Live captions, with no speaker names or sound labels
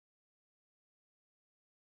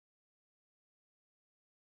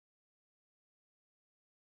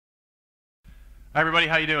Hi everybody,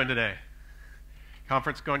 how you doing today?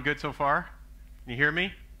 Conference going good so far? Can you hear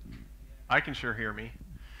me? I can sure hear me.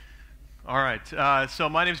 All right, so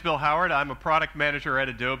my name's Bill Howard. I'm a product manager at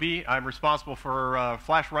Adobe. I'm responsible for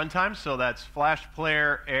Flash runtime, so that's Flash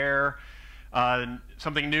Player, Air,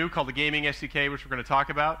 something new called the Gaming SDK, which we're going to talk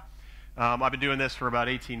about. I've been doing this for about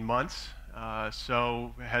 18 months,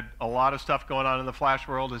 so had a lot of stuff going on in the Flash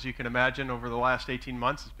world, as you can imagine, over the last 18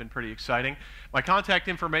 months. It's been pretty exciting. My contact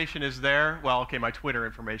information is there. Well, okay, my Twitter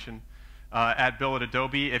information at Bill at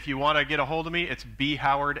Adobe. If you want to get a hold of me, it's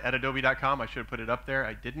bhoward@adobe.com. I should have put it up there.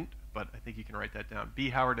 I didn't, but I think you can write that down,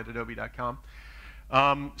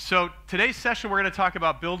 bhoward@adobe.com. So today's session, we're going to talk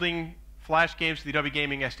about building Flash games to the Adobe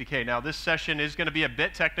Gaming SDK. Now, this session is going to be a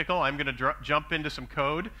bit technical. I'm going to jump into some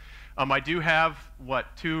code. I do have,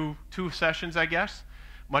 what, two sessions, I guess,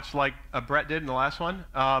 much like Brett did in the last one.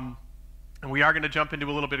 And we are going to jump into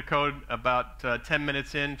a little bit of code about 10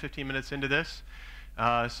 minutes in, 15 minutes into this.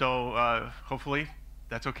 So hopefully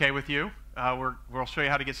that's okay with you. We'll show you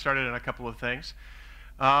how to get started on a couple of things.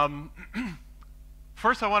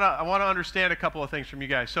 First, I want to understand a couple of things from you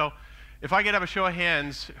guys. So if I could have a show of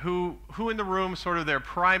hands, who in the room sort of their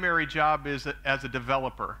primary job is as a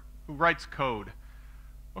developer? Who writes code?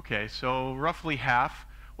 Okay, so roughly half.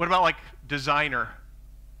 What about like designer?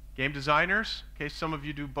 Game designers? Okay, some of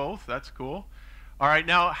you do both. That's cool. All right,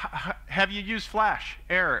 now have you used Flash,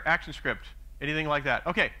 Air, ActionScript, anything like that?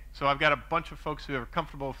 Okay, so I've got a bunch of folks who are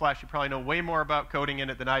comfortable with Flash. You probably know way more about coding in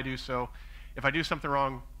it than I do, so if I do something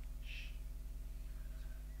wrong,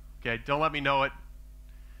 okay, don't let me know it.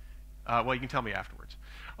 Well, you can tell me afterwards.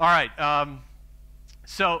 All right,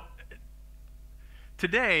 so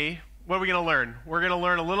today, what are we going to learn? We're going to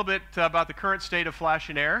learn a little bit about the current state of Flash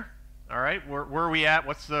and Air. All right, where are we at?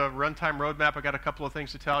 What's the runtime roadmap? I got a couple of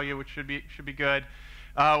things to tell you, which should be good.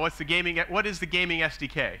 What is the gaming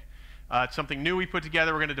SDK? It's something new we put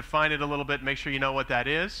together. We're going to define it a little bit, make sure you know what that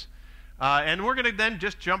is. And we're going to then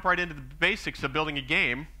just jump right into the basics of building a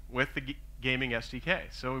game with the Gaming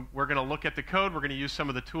SDK. So we're going to look at the code. We're going to use some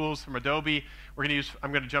of the tools from Adobe.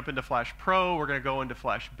 I'm going to jump into Flash Pro. We're going to go into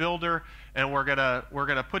Flash Builder, and we're going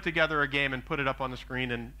to put together a game and put it up on the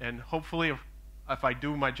screen. And hopefully, if I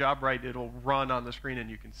do my job right, it'll run on the screen and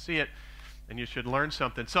you can see it, and you should learn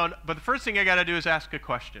something. But the first thing I got to do is ask a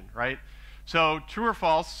question, right? So true or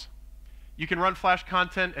false? You can run Flash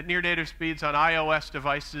content at near native speeds on iOS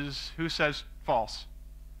devices. Who says false?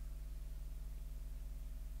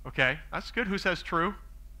 Okay, that's good. Who says true?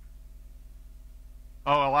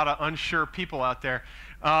 Oh, a lot of unsure people out there.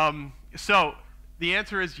 So the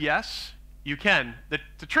answer is yes, you can.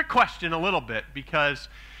 It's a trick question a little bit because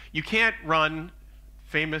you can't run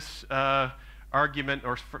famous argument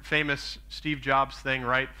or famous Steve Jobs thing,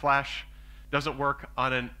 right? Flash doesn't work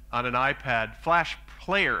on an iPad. Flash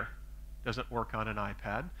Player doesn't work on an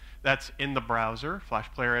iPad. That's in the browser.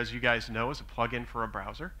 Flash Player, as you guys know, is a plugin for a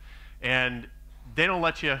browser. And they don't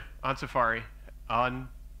let you on Safari, on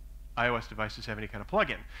iOS devices, have any kind of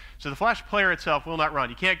plugin. So the Flash Player itself will not run.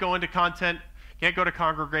 You can't go into content, can't go to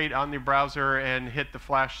Congregate on the browser and hit the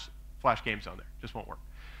Flash games on there. Just won't work.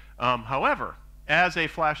 However, as a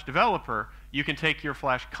Flash developer, you can take your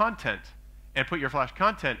Flash content and put your Flash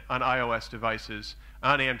content on iOS devices,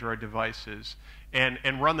 on Android devices, and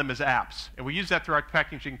run them as apps. And we use that through our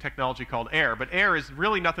packaging technology called Air. But Air is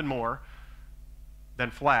really nothing more than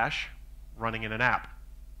Flash running in an app.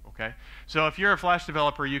 Okay? So if you're a Flash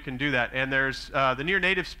developer, you can do that. And there's the near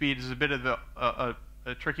native speed is a bit of a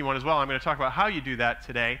tricky one as well. I'm going to talk about how you do that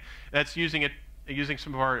today. That's using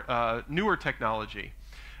some of our newer technology.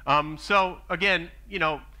 So again,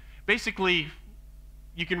 basically,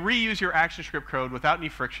 you can reuse your ActionScript code without any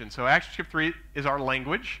friction. So ActionScript 3 is our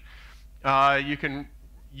language. You can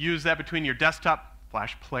use that between your desktop,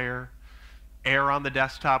 Flash Player, Air on the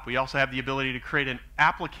desktop. We also have the ability to create an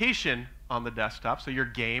application on the desktop, so your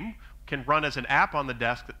game can run as an app on the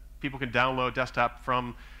desk that people can download desktop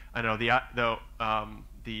from, I don't know,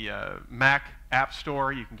 the Mac App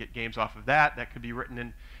Store. You can get games off of that. That could be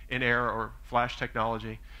written in Air or Flash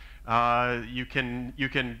technology. You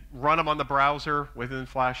can run them on the browser within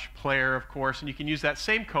Flash Player, of course, and you can use that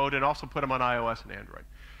same code and also put them on iOS and Android.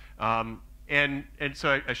 And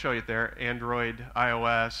so I show you there, Android,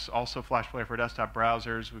 iOS, also Flash Player for desktop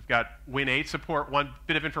browsers. We've got Win8 support. One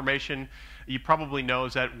bit of information you probably know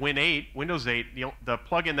is that Windows 8, the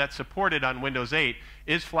plugin that's supported on Windows 8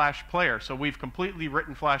 is Flash Player. So we've completely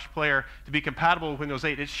written Flash Player to be compatible with Windows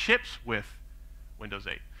 8. It ships with Windows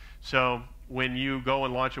 8. So when you go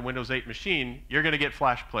and launch a Windows 8 machine, you're going to get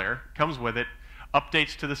Flash Player. It comes with it.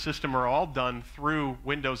 Updates to the system are all done through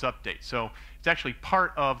Windows Update. So it's actually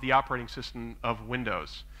part of the operating system of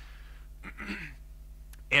Windows.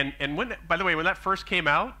 And when, by the way, when that first came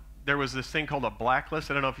out, there was this thing called a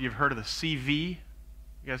blacklist. I don't know if you've heard of the CV. You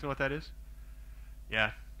guys know what that is?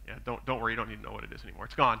 Yeah. Don't worry, you don't need to know what it is anymore.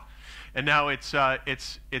 It's gone, and now it's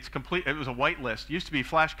complete. It was a whitelist. It used to be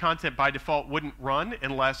Flash content by default wouldn't run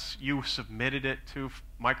unless you submitted it to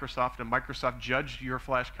Microsoft, and Microsoft judged your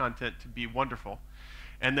Flash content to be wonderful,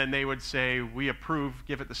 and then they would say we approve,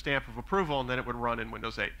 give it the stamp of approval, and then it would run in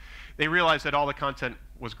Windows 8. They realized that all the content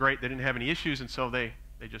was great. They didn't have any issues, and so they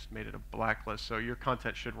just made it a blacklist. So your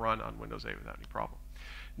content should run on Windows 8 without any problem.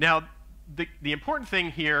 Now, the important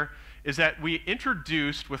thing here is that we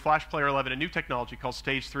introduced with Flash Player 11 a new technology called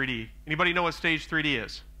Stage 3D. Anybody know what Stage 3D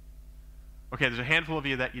is? Okay, there's a handful of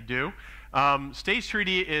you that you do. Stage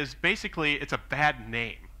 3D is basically, it's a bad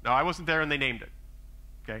name. Now, I wasn't there and they named it,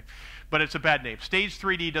 okay? But it's a bad name. Stage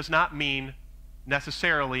 3D does not mean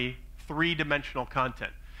necessarily three-dimensional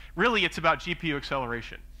content. Really, it's about GPU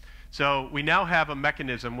acceleration. So we now have a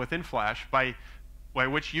mechanism within Flash by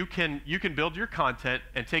which you can build your content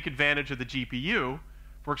and take advantage of the GPU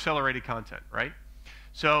for accelerated content, right?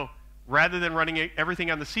 So rather than running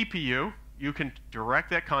everything on the CPU, you can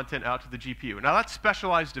direct that content out to the GPU. Now that's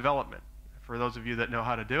specialized development for those of you that know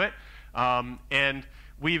how to do it. And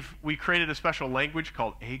we created a special language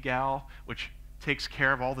called AGAL, which takes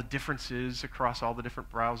care of all the differences across all the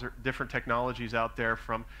different technologies out there,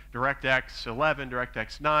 from DirectX 11,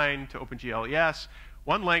 DirectX 9 to OpenGLES.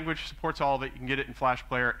 One language supports all of it. You can get it in Flash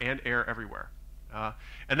Player and Air everywhere.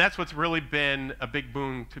 And that's what's really been a big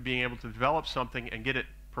boon to being able to develop something and get it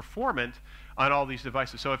performant on all these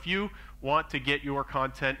devices. So if you want to get your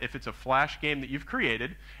content, if it's a Flash game that you've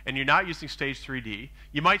created and you're not using Stage 3D,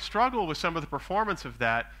 you might struggle with some of the performance of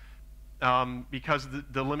that because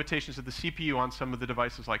the limitations of the CPU on some of the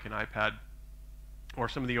devices like an iPad or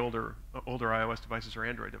some of the older iOS devices or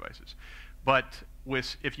Android devices. But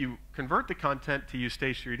if you convert the content to use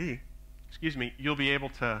Stage 3D, you'll be able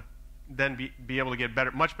to then be able to get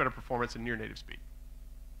much better performance in near native speed.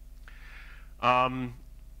 I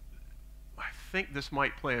think this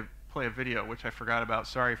might play a video, which I forgot about.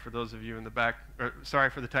 Sorry for those of you in the back, or sorry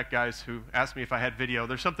for the tech guys who asked me if I had video.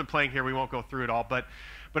 There's something playing here. We won't go through it all, but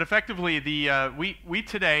effectively, we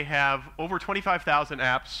today have over 25,000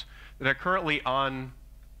 apps that are currently on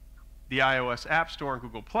the iOS App Store and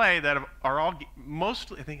Google Play that are all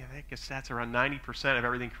mostly, I think the stats are around 90% of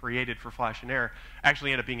everything created for Flash and Air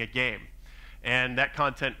actually end up being a game. And that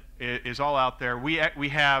content is all out there. We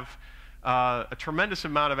have a tremendous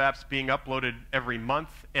amount of apps being uploaded every month,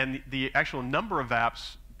 and the actual number of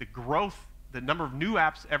apps, the number of new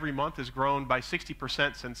apps every month has grown by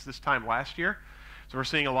 60% since this time last year. So we're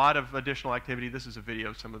seeing a lot of additional activity. This is a video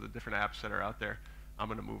of some of the different apps that are out there. I'm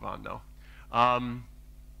going to move on now.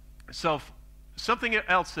 So something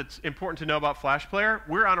else that's important to know about Flash Player,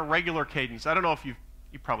 we're on a regular cadence. I don't know if you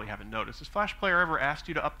probably haven't noticed. Has Flash Player ever asked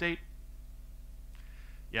you to update?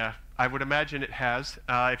 Yeah, I would imagine it has.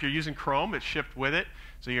 If you're using Chrome, it's shipped with it,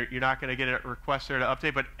 so you're not going to get a request there to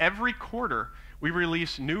update. But every quarter, we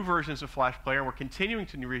release new versions of Flash Player, and we're continuing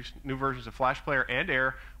to release new versions of Flash Player and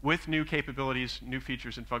Air with new capabilities, new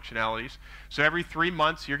features, and functionalities. So every 3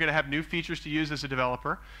 months, you're going to have new features to use as a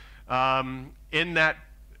developer. In that,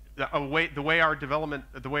 the way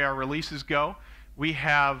our releases go, we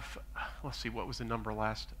have, let's see, what was the number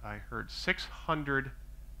last I heard?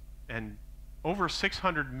 Over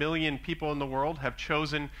 600 million people in the world have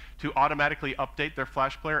chosen to automatically update their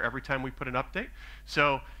Flash Player every time we put an update.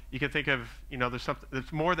 So you can think of,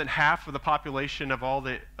 there's more than half of the population of all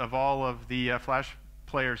of the Flash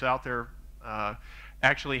Players out there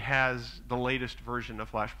actually has the latest version of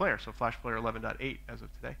Flash Player. So Flash Player 11.8 as of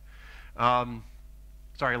today.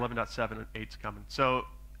 Sorry, 11.7, 8's coming. So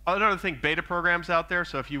another thing, beta programs out there.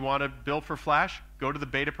 So if you want to build for Flash, go to the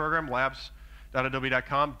beta program,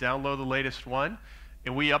 labs.adobe.com, download the latest one,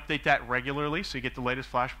 and we update that regularly. So you get the latest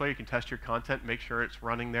Flash Player. You can test your content, make sure it's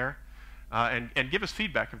running there, and give us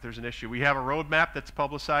feedback if there's an issue. We have a roadmap that's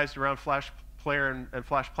publicized around Flash Player and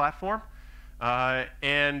Flash Platform.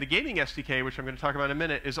 And the Gaming SDK, which I'm going to talk about in a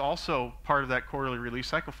minute, is also part of that quarterly release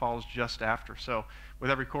cycle, follows just after. So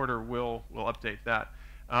with every quarter, we'll update that.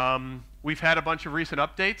 We've had a bunch of recent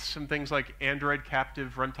updates, some things like Android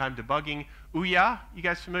captive runtime debugging. Ouya, you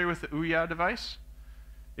guys familiar with the Ouya device?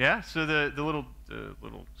 Yeah, so the little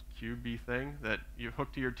QB thing that you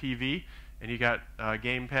hook to your TV, and you got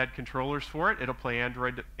gamepad controllers for it. It'll play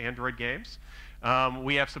Android games.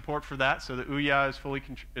 We have support for that, so the Ouya is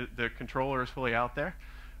the controller is fully out there.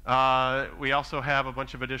 We also have a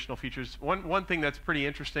bunch of additional features. One thing that's pretty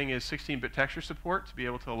interesting is 16-bit texture support, to be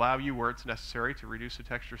able to allow you, where it's necessary, to reduce the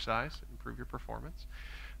texture size, improve your performance.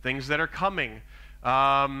 Things that are coming.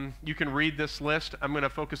 You can read this list. I'm going to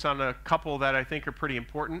focus on a couple that I think are pretty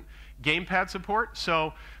important. Gamepad support.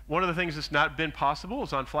 So one of the things that's not been possible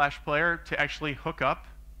is on Flash Player to actually hook up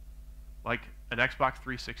like an Xbox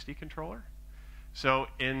 360 controller. So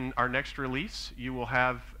in our next release, you will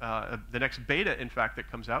have the next beta, in fact, that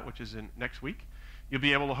comes out, which is in next week. You'll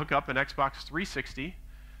be able to hook up an Xbox 360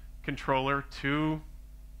 controller to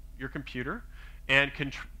your computer and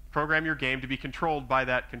program your game to be controlled by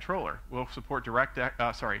that controller. We'll support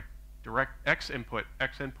X input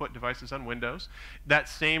devices on Windows. That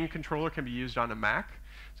same controller can be used on a Mac.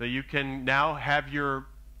 So you can now have your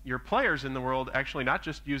players in the world actually not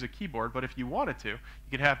just use a keyboard, but if you wanted to, you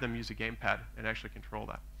could have them use a gamepad and actually control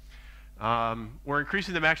that. We're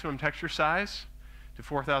increasing the maximum texture size to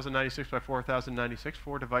 4096 by 4096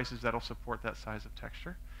 for devices that'll support that size of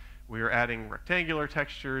texture. We are adding rectangular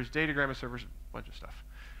textures, datagram servers, a bunch of stuff.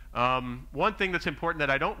 One thing that's important that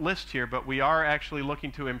I don't list here, but we are actually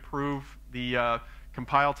looking to improve the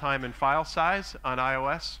compile time and file size on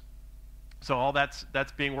iOS. So all that's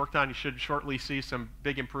being worked on. You should shortly see some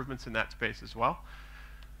big improvements in that space as well.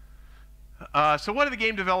 So what are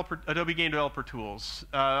the Adobe Game Developer tools?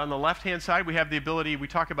 On the left-hand side, we have the ability, we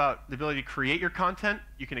talk about the ability to create your content.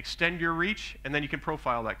 You can extend your reach, and then you can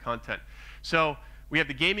profile that content. So we have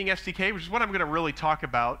the Gaming SDK, which is what I'm going to really talk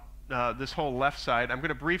about, this whole left side. I'm going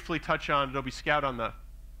to briefly touch on Adobe Scout on the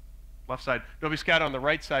left side, Adobe Scout on the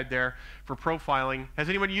right side there for profiling. Has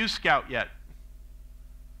anyone used Scout yet?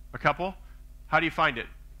 A couple? How do you find it?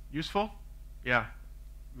 Useful? Yeah.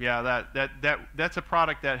 Yeah, that's a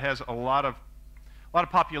product that has a lot of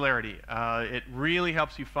popularity. It really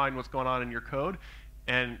helps you find what's going on in your code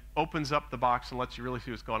and opens up the box and lets you really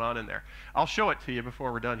see what's going on in there. I'll show it to you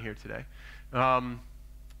before we're done here today.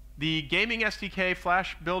 The Gaming SDK,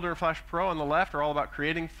 Flash Builder, and Flash Pro on the left are all about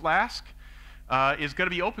creating Flask. Is going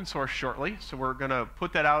to be open source shortly, so we're going to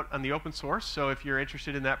put that out on the open source. So if you're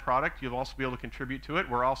interested in that product, you'll also be able to contribute to it.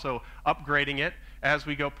 We're also upgrading it as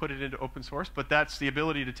we go put it into open source, but that's the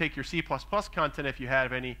ability to take your C++ content, if you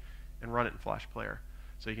have any, and run it in Flash Player.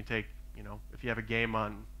 So you can take, if you have a game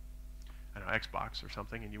on, I don't know, Xbox or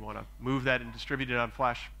something, and you want to move that and distribute it on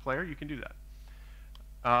Flash Player, you can do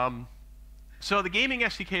that. So the Gaming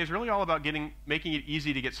SDK is really all about making it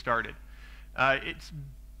easy to get started. It's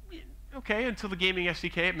okay, until the Gaming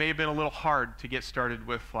SDK, it may have been a little hard to get started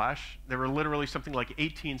with Flash. There were literally something like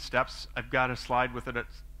 18 steps. I've got a slide with it.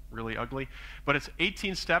 It's really ugly. But it's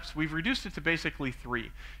 18 steps. We've reduced it to basically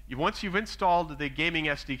 3. Once you've installed the Gaming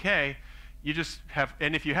SDK, you just have,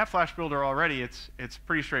 and if you have Flash Builder already, it's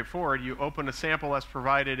pretty straightforward. You open a sample as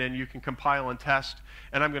provided, and you can compile and test.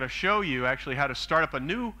 And I'm going to show you actually how to start up a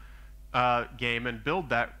new game and build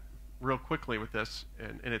that real quickly with this,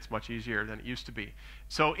 and it's much easier than it used to be.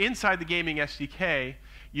 So inside the Gaming SDK,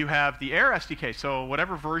 you have the Air SDK. So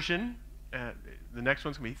whatever version, the next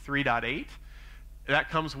one's going to be 3.8, that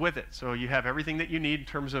comes with it. So you have everything that you need in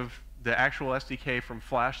terms of the actual SDK from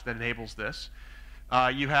Flash that enables this.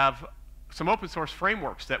 You have some open source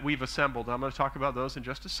frameworks that we've assembled. I'm going to talk about those in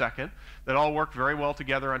just a second, that all work very well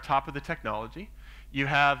together on top of the technology. You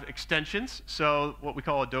have extensions, so what we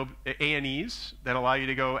call Adobe ANEs, that allow you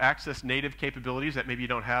to go access native capabilities that maybe you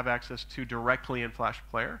don't have access to directly in Flash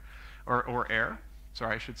Player or Air.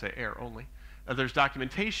 Sorry, I should say Air only. There's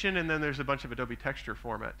documentation, and then there's a bunch of Adobe texture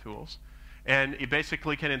format tools. And you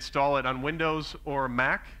basically can install it on Windows or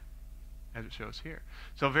Mac, as it shows here.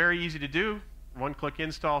 So very easy to do. One-click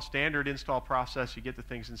install, standard install process. You get the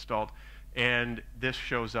things installed, and this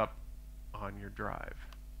shows up on your drive.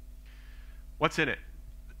 What's in it?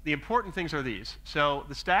 The important things are these. So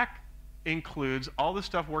the stack includes all this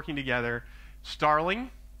stuff working together.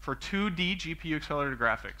 Starling for 2D GPU accelerated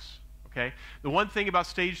graphics. Okay? The one thing about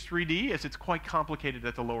Stage 3D is it's quite complicated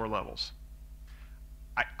at the lower levels.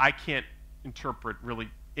 I can't interpret really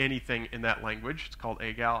anything in that language. It's called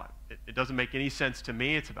AGAL. It doesn't make any sense to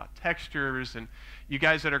me. It's about textures, and you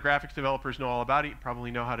guys that are graphics developers know all about it. You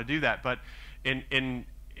probably know how to do that. But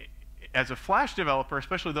as a Flash developer,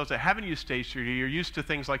 especially those that haven't used Stage 3D, you're used to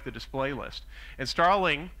things like the display list. And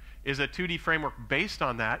Starling is a 2D framework based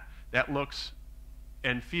on that looks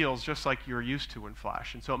and feels just like you're used to in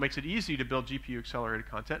Flash. And so it makes it easy to build GPU accelerated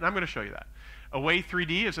content, and I'm going to show you that. Away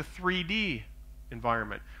 3D is a 3D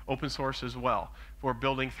environment, open source as well, for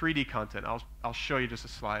building 3D content. I'll show you just a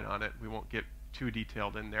slide on it. We won't get too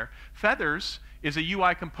detailed in there. Feathers is a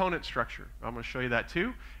UI component structure. I'm going to show you that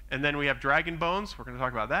too. And then we have Dragon Bones. We're going to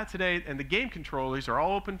talk about that today. And the game controllers are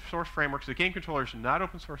all open source frameworks. The game controller is not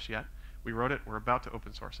open source yet. We wrote it. We're about to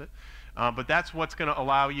open source it. But that's what's going to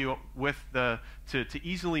allow you with to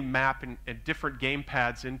easily map and different game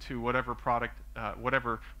pads into whatever product,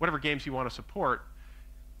 whatever games you want to support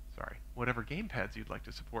whatever gamepads you'd like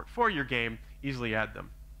to support for your game, easily add them.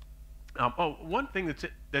 One thing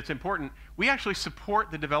that's important, we actually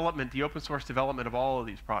support the open source development of all of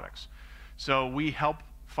these products. So we help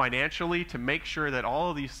financially to make sure that all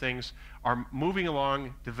of these things are moving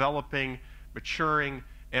along, developing, maturing,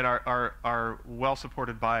 and are well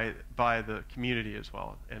supported by the community as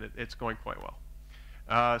well, and it's going quite well.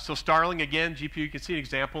 So Starling, again, GPU, you can see an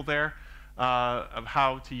example there of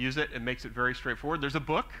how to use it. It makes it very straightforward. There's a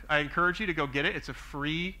book. I encourage you to go get it. It's a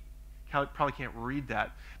free, probably can't read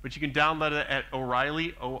that, but you can download it at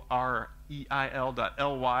O'Reilly, OREIL.ly.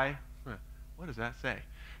 What does that say?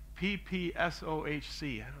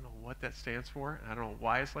 PPSOHC. I don't know what that stands for. I don't know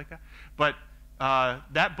why it's like that. But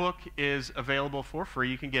that book is available for free.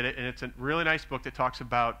 You can get it, and it's a really nice book that talks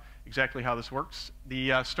about exactly how this works.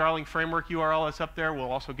 The Starling framework URL that's up there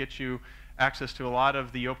will also get you access to a lot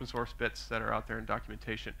of the open source bits that are out there in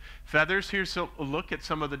documentation. Feathers, here's a look at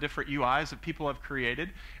some of the different UIs that people have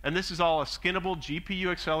created. And this is all a skinnable, GPU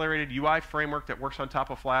accelerated UI framework that works on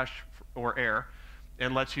top of Flash or Air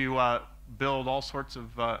and lets you build all sorts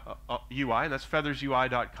of UI, and that's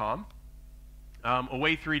feathersui.com.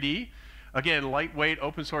 Away 3D, again, lightweight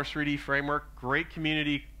open source 3D framework, great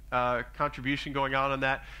community contribution going on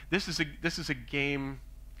that. This is a game,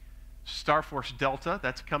 Star Force Delta,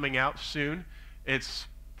 that's coming out soon. It's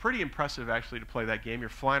pretty impressive actually to play that game. You're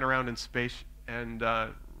flying around in space, and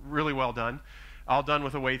really well done. All done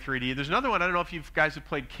with Away 3D. There's another one, I don't know if you guys have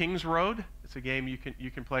played King's Road. It's a game you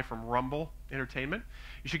can play from Rumble Entertainment.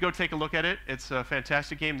 You should go take a look at it. It's a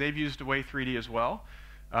fantastic game. They've used Away 3D as well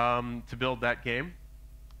to build that game.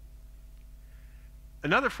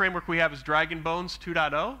 Another framework we have is Dragon Bones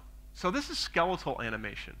 2.0. So this is skeletal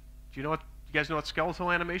animation. Do you guys know what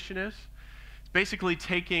skeletal animation is? It's basically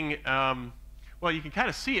taking, well, you can kind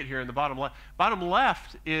of see it here in the bottom left. Bottom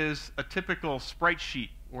left is a typical sprite sheet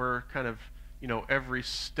where kind of, every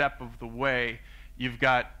step of the way you've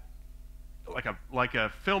got like a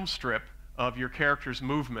film strip of your character's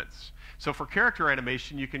movements. So for character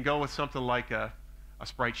animation, you can go with something like a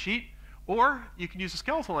sprite sheet, or you can use a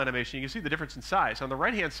skeletal animation. You can see the difference in size. On the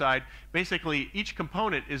right-hand side, basically each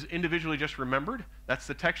component is individually just remembered. That's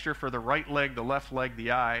the texture for the right leg, the left leg,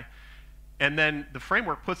 the eye. And then the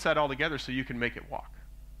framework puts that all together so you can make it walk.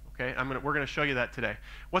 Okay? We're going to show you that today.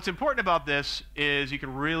 What's important about this is you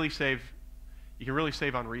can really save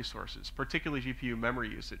on resources, particularly GPU memory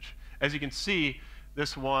usage. As you can see,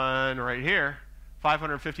 this one right here,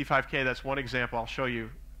 555K, that's one example I'll show you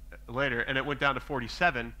later, and it went down to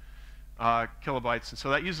 47 kilobytes. And so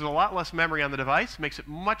that uses a lot less memory on the device, makes it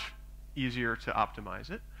much easier to optimize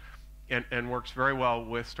it, and works very well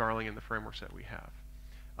with Starling and the frameworks that we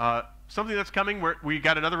have. Something that's coming, we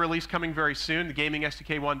got another release coming very soon, the Gaming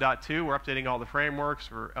SDK 1.2. We're updating all the frameworks.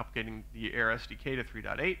 We're updating the Air SDK to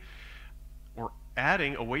 3.8. We're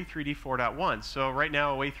adding Away 3D 4.1. So right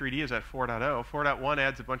now, Away 3D is at 4.0. 4.1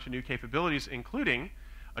 adds a bunch of new capabilities, including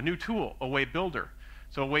a new tool, Away Builder.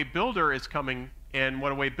 So Away Builder is coming, and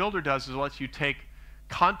what Away Builder does is it lets you take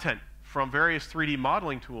content from various 3D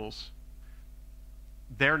modeling tools,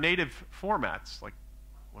 their native formats, like,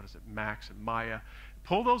 what is it, Max and Maya,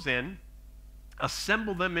 pull those in,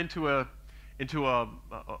 assemble them into a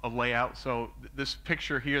layout. So this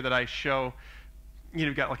picture here that I show,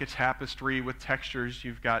 you've got like a tapestry with textures,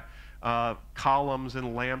 you've got columns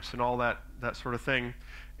and lamps and all that sort of thing.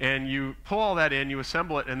 And you pull all that in, you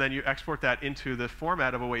assemble it, and then you export that into the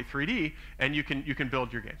format of Away 3D, and you can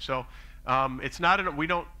build your game. So it's not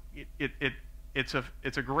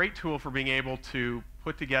it's a great tool for being able to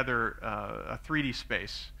put together a 3D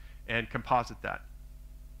space and composite that.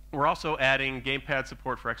 We're also adding gamepad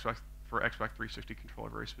support for Xbox 360 controller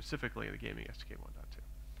very specifically in the Gaming SDK 1.2.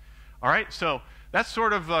 All right, so that's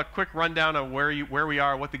sort of a quick rundown of where we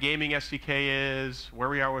are, what the Gaming SDK is, where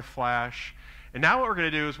we are with Flash. And now what we're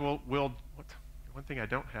going to do is one thing I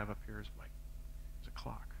don't have up here is a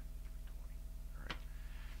clock.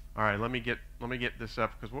 All right, let me get this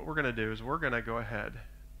up, because what we're going to do is we're going to go ahead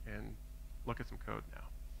and look at some code now.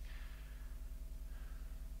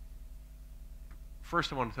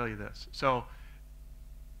 First, I want to tell you this. So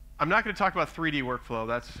I'm not going to talk about 3D workflow.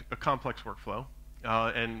 That's a complex workflow.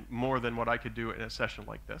 And more than what I could do in a session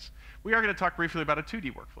like this. We are going to talk briefly about a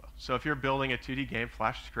 2D workflow. So if you're building a 2D game,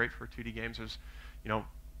 Flash is great for 2D games. There's,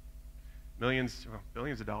 billions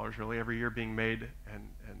of dollars really every year being made and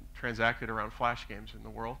transacted around Flash games in the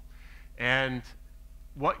world. And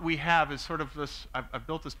what we have is sort of this, I've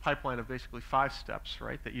built this pipeline of basically 5 steps,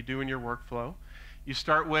 right, that you do in your workflow. You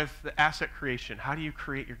start with the asset creation. How do you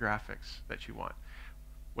create your graphics that you want?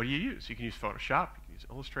 What do you use? You can use Photoshop, you can use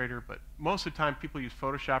Illustrator, but most of the time people use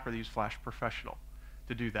Photoshop or they use Flash Professional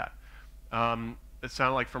to do that. It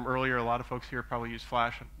sounded like from earlier, a lot of folks here probably use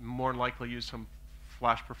Flash, more than likely use some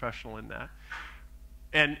Flash Professional in that.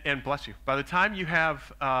 And bless you, by the time you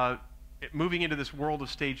have moving into this world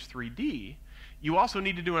of Stage 3D, you also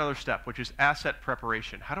need to do another step, which is asset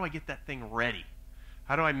preparation. How do I get that thing ready?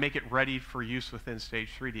 How do I make it ready for use within Stage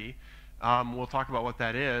 3D? We'll talk about what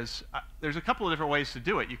that is. There's a couple of different ways to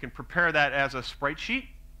do it. You can prepare that as a sprite sheet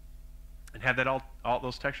and have that all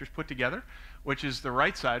those textures put together, which is the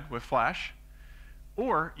right side with Flash.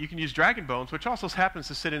 Or you can use Dragon Bones, which also happens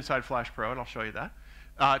to sit inside Flash Pro, and I'll show you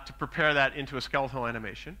that, to prepare that into a skeletal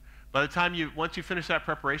animation. By the time once you finish that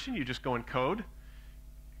preparation, you just go in code.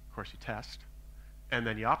 Of course, you test, and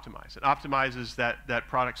then you optimize. It optimizes that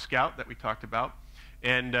product scout that we talked about,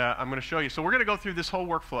 and I'm going to show you. So we're going to go through this whole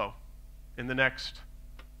workflow in the next,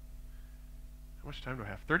 how much time do I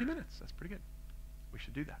have? 30 minutes. That's pretty good. We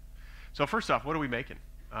should do that. So first off, what are we making?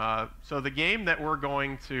 So the game that we're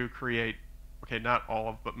going to create, okay, not all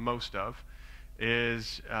of, but most of,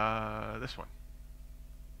 is this one.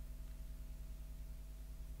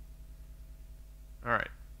 All right,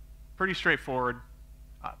 pretty straightforward.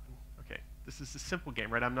 Okay, this is a simple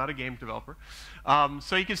game, right? I'm not a game developer.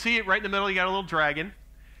 So you can see it right in the middle. You got a little dragon,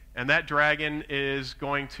 and that dragon is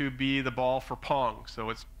going to be the ball for Pong.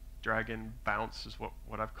 So it's dragon bounce is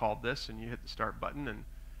what I've called this, and you hit the start button, and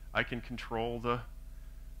I can control the.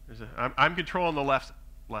 I'm controlling the left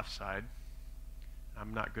side.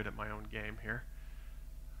 I'm not good at my own game here.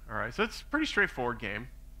 All right, so it's a pretty straightforward game,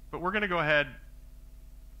 but we're going to go ahead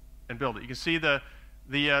and build it. You can see the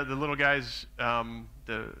little guy's,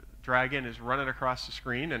 the dragon is running across the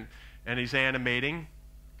screen, and he's animating.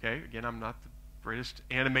 Okay, again, I'm not the greatest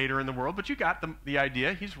animator in the world, but you got the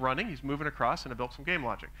idea. He's running, he's moving across, and I built some game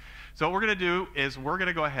logic. So what we're going to do is we're going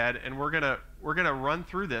to go ahead and we're going to run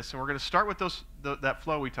through this, and we're going to start with that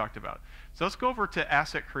flow we talked about. So let's go over to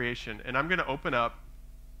asset creation, and I'm going to open up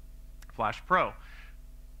Flash Pro.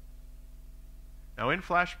 Now in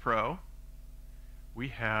Flash Pro,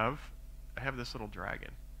 I have this little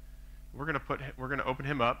dragon. We're going to open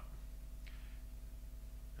him up,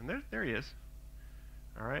 and there he is.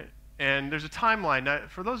 All right, and there's a timeline. Now,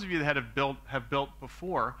 for those of you that have built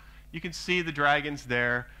before, you can see the dragons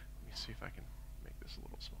there. Let me see if I can make this a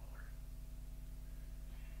little smaller.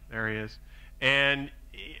 There he is, and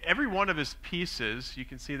every one of his pieces, you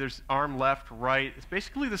can see there's arm left, right. It's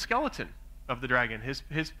basically the skeleton of the dragon,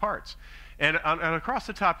 his parts, and across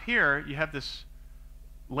the top here you have this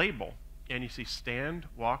label, and you see stand,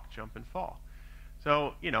 walk, jump, and fall.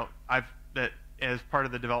 So, you know, as part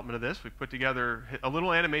of the development of this, we put together a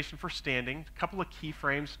little animation for standing, a couple of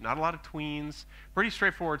keyframes, not a lot of tweens, pretty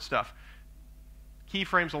straightforward stuff.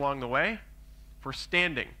 Keyframes along the way. For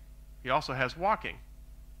standing, he also has walking.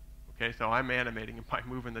 Okay, so I'm animating him by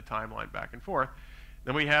moving the timeline back and forth.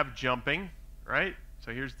 Then we have jumping, right?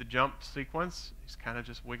 So here's the jump sequence. He's kind of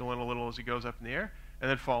just wiggling a little as he goes up in the air, and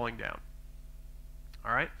then falling down.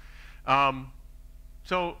 All right,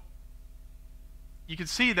 so you can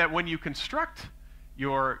see that when you construct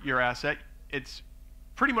your asset, it's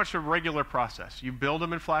pretty much a regular process. You build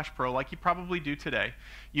them in Flash Pro like you probably do today.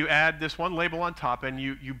 You add this one label on top, and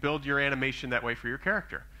you build your animation that way for your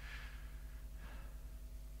character.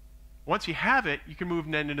 Once you have it, you can move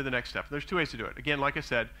then into the next step. There's two ways to do it. Again, like I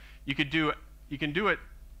said, you can do it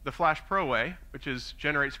the Flash Pro way, which is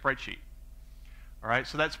generate sprite sheet. All right,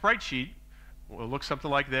 so that sprite sheet will look something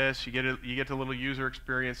like this. You get a little user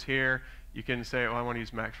experience here. You can say, oh, I want to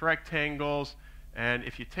use max rectangles. And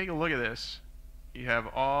if you take a look at this, you have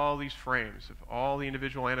all these frames of all the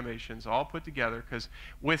individual animations all put together, because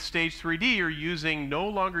with Stage 3D, no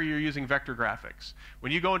longer you're using vector graphics.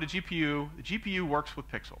 When you go into GPU, the GPU works with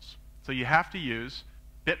pixels. So you have to use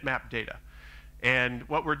bitmap data. And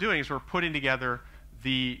what we're doing is we're putting together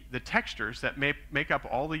the textures that make up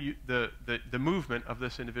all the movement of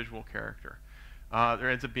this individual character. There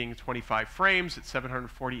ends up being 25 frames. It's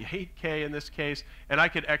 748K in this case. And I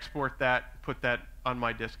could export that, put that on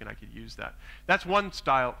my disk, and I could use that. That's one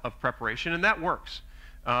style of preparation, and that works.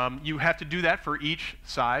 You have to do that for each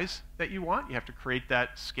size that you want. You have to create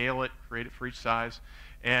that, scale it, create it for each size.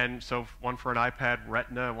 And so one for an iPad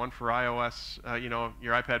Retina, one for iOS,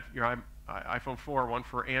 your iPad, your iPhone 4, one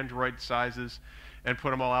for Android sizes, and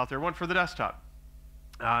put them all out there, one for the desktop.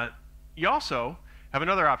 You also have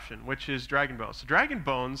another option, which is Dragon Bones. So Dragon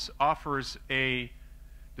Bones offers a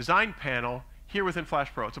design panel here within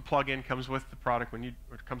Flash Pro. It's a plugin, comes with the product it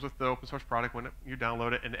comes with the open source product when you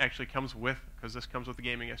download it, and it actually comes with, because this comes with the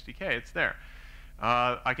Gaming SDK, it's there.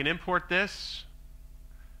 I can import this,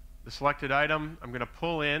 the selected item. I'm going to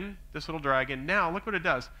pull in this little dragon. Now, look what it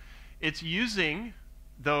does. It's using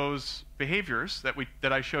those behaviors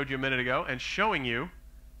that I showed you a minute ago and showing you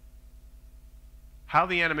how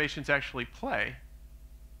the animations actually play,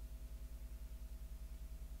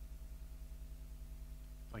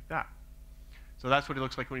 like that. So that's what he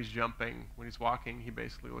looks like when he's jumping. When he's walking, he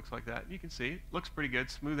basically looks like that. You can see, it looks pretty good,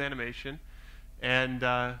 smooth animation. And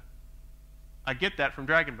I get that from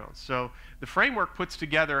Dragon Bones. So the framework puts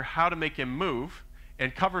together how to make him move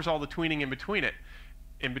and covers all the tweening in between it,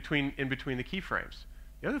 in between the keyframes.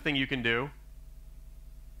 The other thing you can do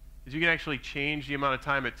is you can actually change the amount of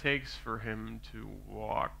time it takes for him to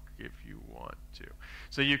walk if you want to.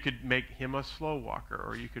 So you could make him a slow walker,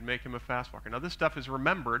 or you could make him a fast walker. Now this stuff is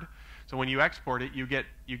remembered, so when you export it, you get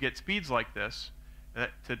speeds like this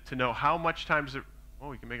to know how much time does it.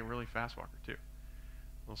 Oh, you can make him a really fast walker too.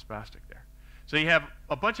 A little spastic there. So you have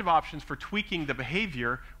a bunch of options for tweaking the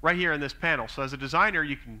behavior right here in this panel. So as a designer,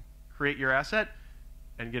 you can create your asset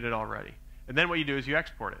and get it all ready. And then what you do is you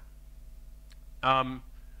export it.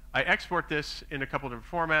 I export this in a couple of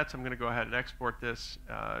different formats. I'm going to go ahead and export this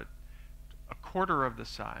a quarter of the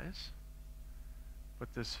size.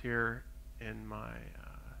 Put this here in my,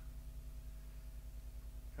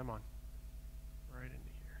 come on, right into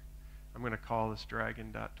here. I'm going to call this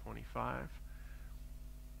dragon.25. I'll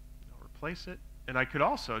replace it. And I could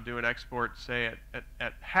also do an export, say,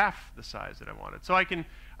 at half the size that I wanted. So I can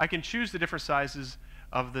choose the different sizes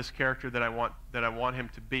of this character that I want him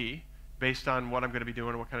to be, based on what I'm going to be doing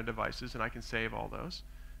and what kind of devices, and I can save all those,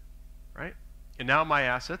 right? And now my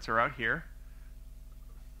assets are out here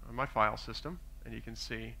on my file system, and you can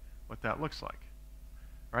see what that looks like,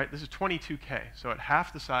 right? This is 22K, so at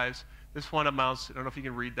half the size, this one amounts, I don't know if you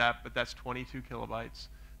can read that, but that's 22 kilobytes.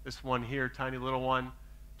 This one here, tiny little one,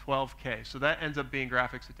 12K. So that ends up being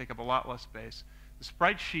graphics that take up a lot less space. The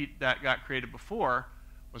sprite sheet that got created before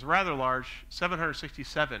was rather large,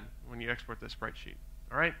 767 when you export this sprite sheet,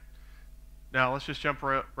 all right? Now let's just jump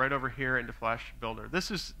right over here into Flash Builder.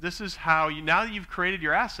 This is how you, now that you've created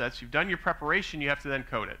your assets, you've done your preparation, you have to then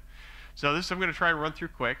code it. So this I'm going to try and run through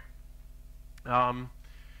quick. Let me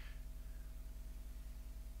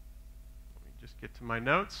just get to my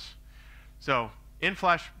notes. So in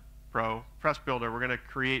Flash Builder, we're going to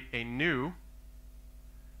create a new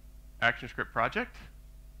ActionScript project.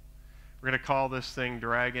 We're going to call this thing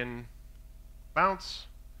Dragon Bounce.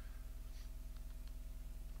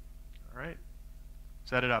 All right,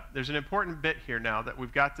 set it up. There's an important bit here now that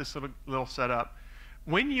we've got this little set up.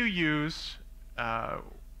 When you use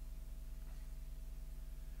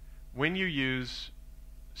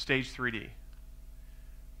Stage 3D,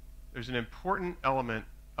 there's an important element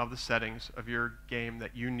of the settings of your game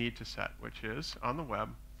that you need to set, which is on the web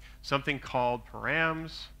something called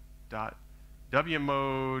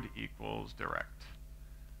params.wmode equals direct.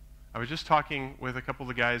 I was just talking with a couple of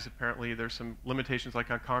the guys. Apparently there's some limitations like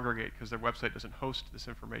on Congregate because their website doesn't host this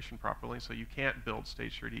information properly, so you can't build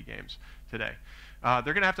Stage 3D games today.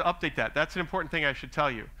 They're going to have to update that. That's an important thing I should tell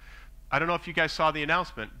you. I don't know if you guys saw the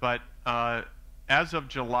announcement, but as of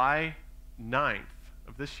July 9th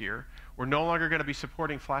of this year, we're no longer going to be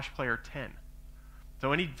supporting Flash Player 10.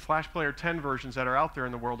 So any Flash Player 10 versions that are out there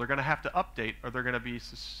in the world are going to have to update, or they're going to be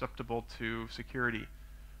susceptible to security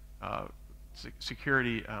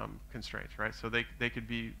constraints, right? So they could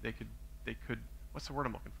what's the word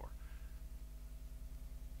I'm looking for?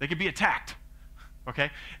 They could be attacked,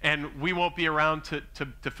 okay? And we won't be around to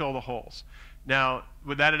fill the holes. Now,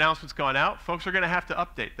 with that announcement's gone out, folks are going to have to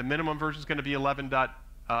update. The minimum version is going to be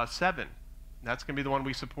 11.7. That's going to be the one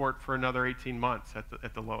we support for another 18 months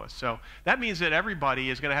at the lowest. So that means that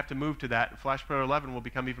everybody is going to have to move to that. Flash Player 11 will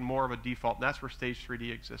become even more of a default, and that's where Stage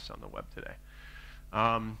 3D exists on the web today.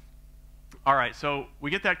 All right, so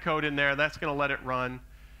we get that code in there. That's going to let it run.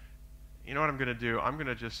 You know what I'm going to do? I'm going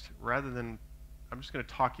to just, I'm just going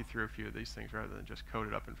to talk you through a few of these things rather than just code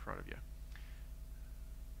it up in front of you.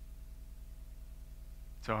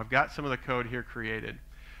 So I've got some of the code here created.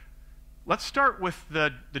 Let's start with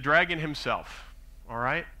the dragon himself, all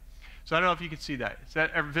right? So I don't know if you can see that. Is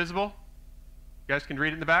that ever visible? You guys can read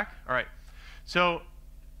it in the back? All right. So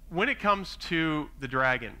when it comes to the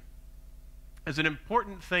dragon, is an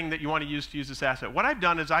important thing that you want to use this asset. What I've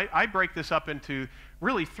done is I break this up into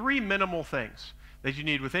really 3 minimal things that you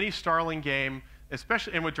need with any Starling game,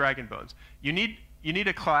 especially and with Dragon Bones. You need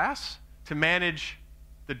a class to manage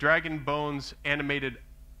the Dragon Bones animated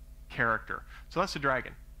character. So that's the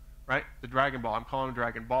dragon, right? The Dragon Ball. I'm calling him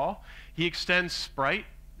Dragon Ball. He extends sprite.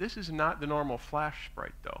 This is not the normal Flash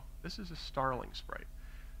sprite, though. This is a Starling sprite.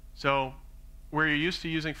 So where you're used to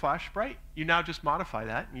using Flash sprite, you now just modify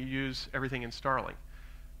that and you use everything in Starling.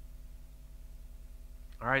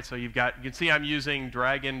 All right, so you can see I'm using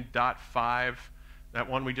Dragon.5 that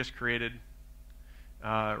one we just created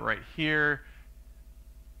right here.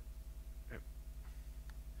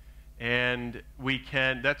 And we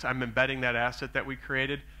can, I'm embedding that asset that we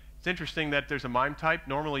created. It's interesting that there's a MIME type.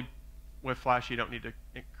 Normally with Flash you don't need to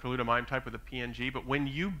include a MIME type with a PNG, but when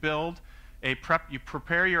you build you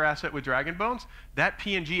prepare your asset with Dragon Bones, that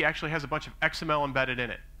PNG actually has a bunch of XML embedded in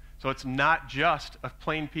it. So it's not just a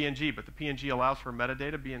plain PNG, but the PNG allows for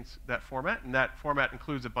metadata being that format, and that format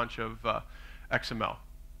includes a bunch of XML.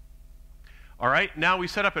 All right, now we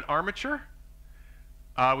set up an armature.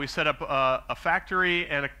 We set up a factory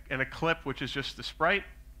and a clip, which is just the sprite,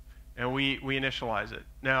 and we initialize it.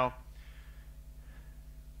 Now,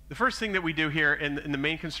 the first thing that we do here in the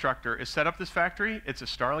main constructor is set up this factory. It's a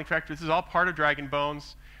Starling factory. This is all part of Dragon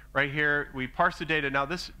Bones. Right here, we parse the data. Now,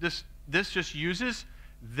 this just uses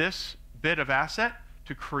this bit of asset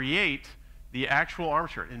to create the actual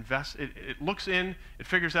armature. It looks in, it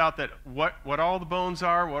figures out that what all the bones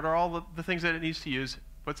are, what are all the things that it needs to use,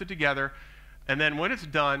 puts it together, and then when it's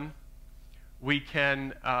done, we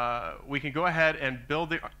can go ahead and build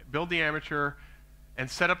the armature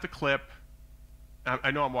and set up the clip.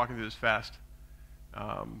 I know I'm walking through this fast.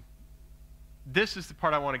 This is the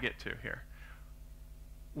part I want to get to here.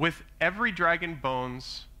 With every Dragon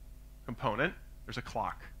Bones component, there's a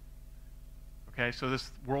clock. Okay, so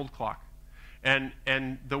this world clock. And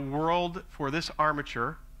the world for this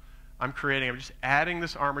armature I'm just adding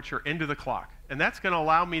this armature into the clock. And that's going to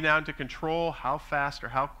allow me now to control how fast or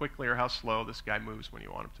how quickly or how slow this guy moves when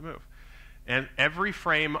you want him to move. And every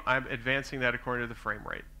frame, I'm advancing that according to the frame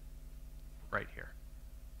rate right here.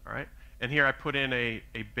 All right? And here I put in a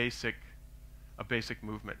basic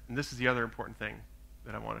movement. And this is the other important thing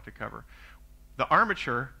that I wanted to cover. The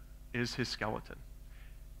armature is his skeleton.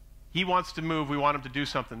 He wants to move. We want him to do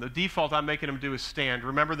something. The default I'm making him do is stand.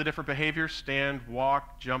 Remember the different behaviors? Stand,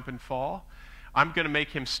 walk, jump, and fall. I'm going to make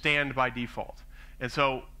him stand by default. And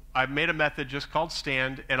so I've made a method just called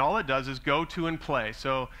stand, and all it does is go to and play.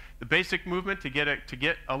 So the basic movement to get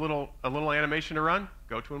a little animation to run,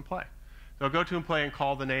 go to and play. So go to and play and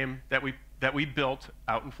call the name that we built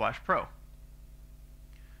out in Flash Pro.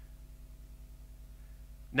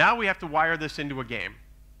 Now we have to wire this into a game.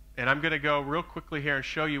 And I'm going to go real quickly here and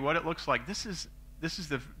show you what it looks like. This is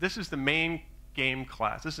the main game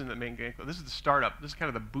class. This isn't the main game class. This is the startup. This is kind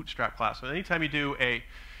of the bootstrap class. So anytime you do a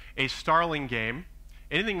Starling game,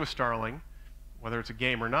 anything with Starling, whether it's a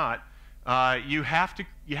game or not, you have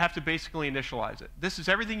to basically initialize it. This is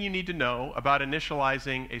everything you need to know about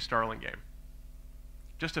initializing a Starling game.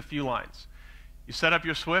 Just a few lines. You set up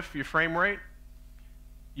your SWF, your frame rate.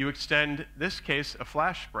 You extend, this case, a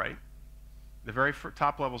Flash sprite. The very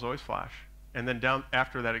top level is always Flash, and then down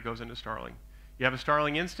after that it goes into Starling. You have a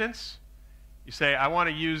Starling instance. You say, I want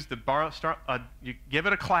to use you give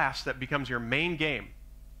it a class that becomes your main game.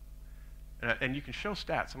 And you can show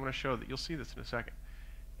stats. I'm going to show that. You'll see this in a second.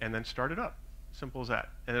 And then start it up. Simple as that.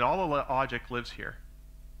 And then all the logic lives here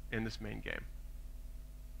in this main game.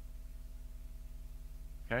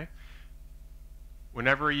 Okay?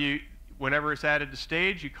 Whenever it's added to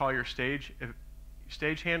stage, you call your stage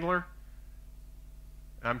handler.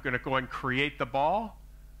 I'm going to go ahead and create the ball.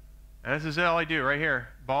 And this is all I do right here.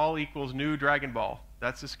 Ball equals new Dragon Ball.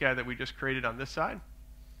 That's this guy that we just created on this side.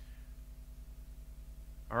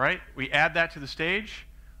 All right, we add that to the stage.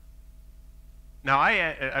 Now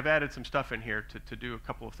I've added some stuff in here to do a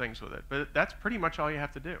couple of things with it, but that's pretty much all you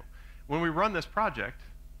have to do. When we run this project,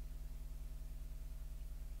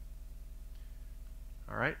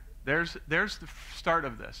 all right, there's the start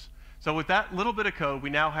of this. So with that little bit of code,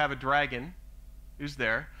 we now have a dragon who's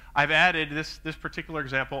there. I've added this particular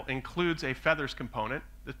example includes a feathers component,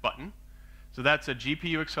 this button. So that's a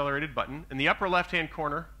GPU accelerated button. In the upper left-hand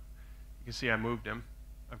corner, you can see I moved him.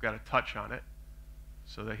 I've got a touch on it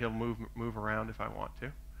so that he'll move around if I want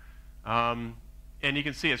to. And you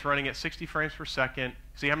can see it's running at 60 frames per second.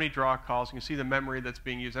 See how many draw calls. You can see the memory that's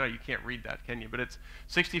being used. I know you can't read that, can you? But it's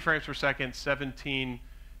 60 frames per second, it's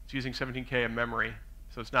using 17K of memory,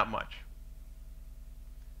 so it's not much.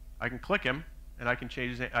 I can click him, and I can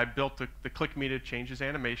change his, I built the click me to change his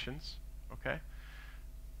animations, okay?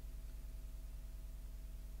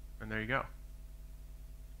 And there you go.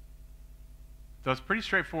 So it's pretty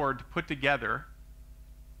straightforward to put together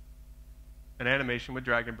an animation with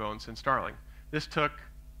Dragon Bones and Starling. This took,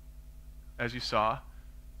 as you saw,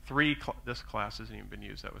 this class hasn't even been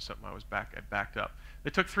used. That was something I backed up.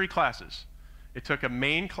 It took 3 classes. It took a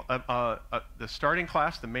main, the starting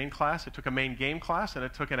class, the main class. It took a main game class, and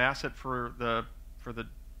it took an asset for the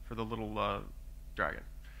little dragon.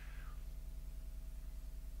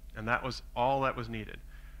 And that was all that was needed.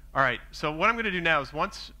 All right. So what I'm going to do now is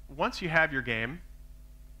once you have your game,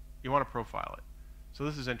 You want to profile it. So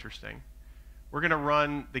this is interesting. We're going to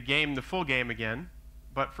run the game, the full game again,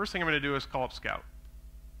 but first thing I'm going to do is call up Scout.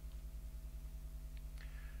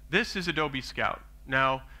 This is Adobe Scout.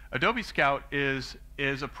 Now, Adobe Scout is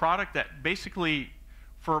a product that basically,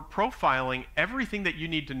 for profiling everything that you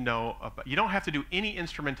need to know about, you don't have to do any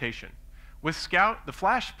instrumentation. With Scout, the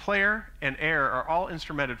Flash player and Air are all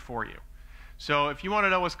instrumented for you. So if you want to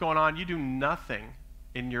know what's going on, you do nothing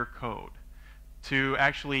in your code to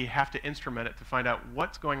actually have to instrument it to find out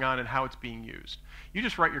what's going on and how it's being used. You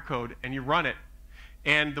just write your code and you run it.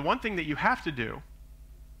 And the one thing that you have to do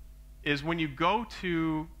is when you go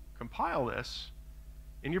to compile this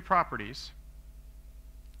in your properties,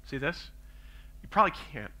 see this? You probably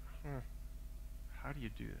can't. How do you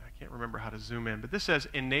do that? I can't remember how to zoom in, but this says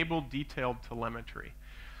enable detailed telemetry.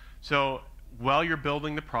 So while you're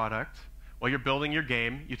building the product, while you're building your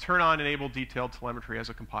game, you turn on enable detailed telemetry as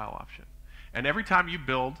a compile option. And every time you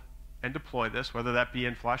build and deploy this, whether that be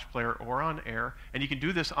in Flash Player or on Air, and you can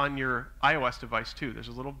do this on your iOS device too. There's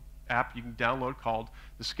a little app you can download called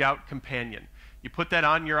the Scout Companion. You put that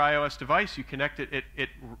on your iOS device, you connect it, it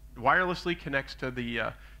wirelessly connects to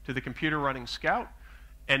the computer running Scout,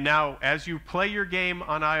 and now as you play your game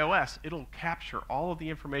on iOS, it'll capture all of the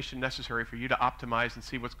information necessary for you to optimize and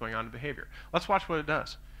see what's going on in behavior. Let's watch what it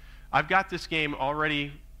does. I've got this game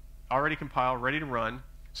already compiled, ready to run.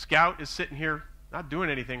 Scout is sitting here not doing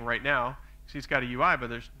anything right now. See, it's got a UI, but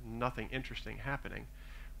there's nothing interesting happening.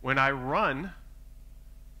 When I run,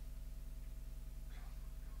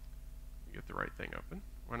 get the right thing open.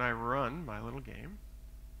 When I run my little game,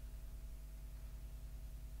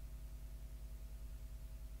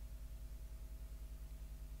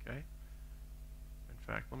 okay. In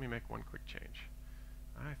fact, let me make one quick change.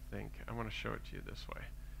 I think I want to show it to you this way.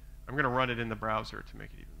 I'm going to run it in the browser to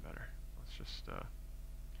make it even better. Let's just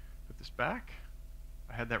put this back.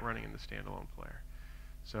 I had that running in the standalone player.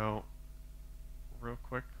 So real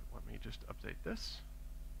quick, let me just update this.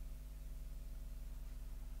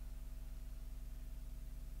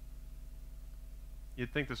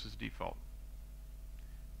 You'd think this was default.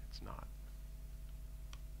 It's not.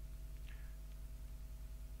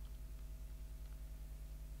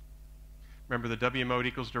 Remember the W mode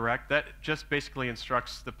equals direct? That just basically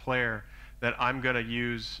instructs the player that I'm going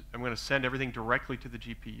to send everything directly to the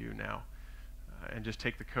GPU now and just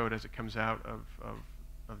take the code as it comes out of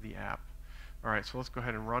the app. All right, so let's go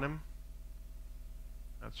ahead and run him.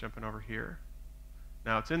 Now it's jumping over here.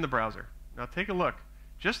 Now it's in the browser. Now take a look.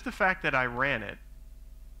 Just the fact that I ran it,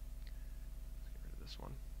 let's get rid of this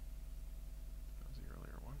one. That was the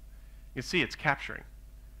earlier one. You can see it's capturing.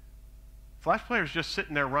 Flash Player is just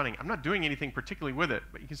sitting there running. I'm not doing anything particularly with it,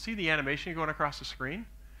 but you can see the animation going across the screen.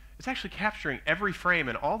 It's actually capturing every frame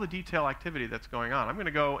and all the detail activity that's going on. I'm going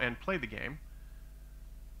to go and play the game.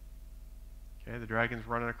 Okay, the dragon's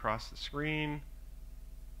running across the screen.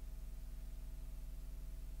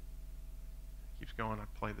 It keeps going. I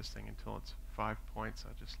play this thing until it's 5 points.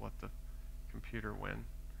 I just let the computer win.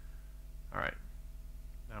 All right,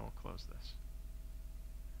 now we'll close this.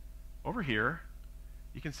 Over here,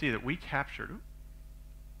 you can see that we captured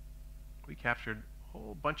a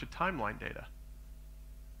whole bunch of timeline data.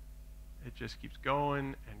 It just keeps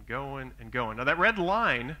going and going and going. Now that red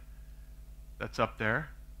line that's up there,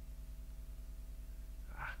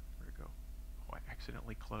 where'd it go? Oh, I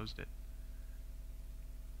accidentally closed it.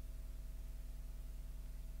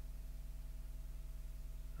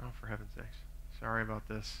 Oh, for heaven's sakes. Sorry about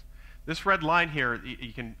this. This red line here,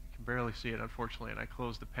 you can barely see it, unfortunately, and I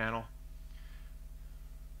closed the panel.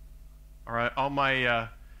 All right, all my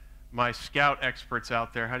my Scout experts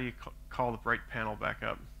out there, how do you call the right panel back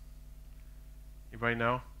up? Anybody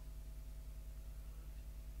know?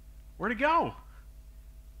 Where'd it go?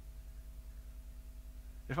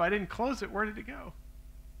 If I didn't close it, where did it go?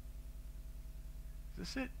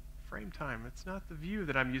 Is this it? Frame time. It's not the view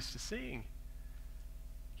that I'm used to seeing.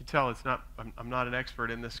 You can tell it's not. I'm not an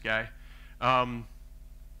expert in this guy. Well,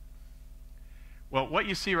 what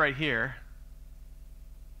you see right here.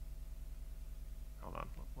 Hold on.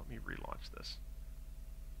 Let me relaunch this.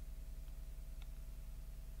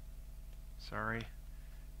 Sorry.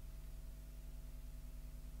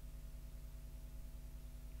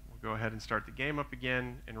 We'll go ahead and start the game up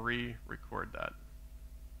again and re-record that.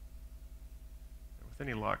 And with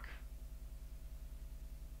any luck,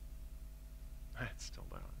 it's still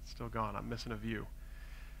down. It's still gone. I'm missing a view.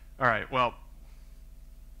 All right, well,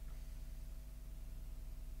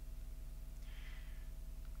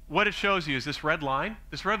 what it shows you is this red line.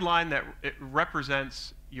 This red line that it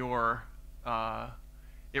represents your overhead.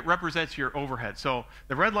 So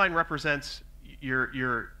the red line represents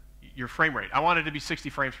your your frame rate. I want it to be 60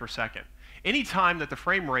 frames per second. Anytime that the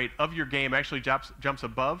frame rate of your game actually jumps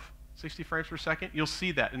above 60 frames per second, you'll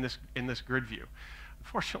see that in this grid view.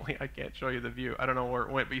 Unfortunately, I can't show you the view. I don't know where it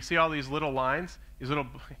went, but you see all these little lines? These little,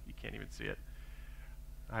 you can't even see it.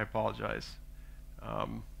 I apologize.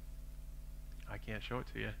 I can't show it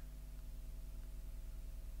to you.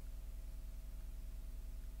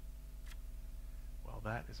 Well,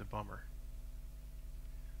 that is a bummer.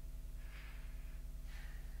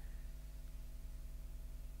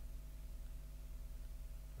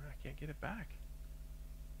 I can't get it back.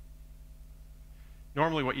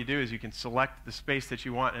 Normally what you do is you can select the space that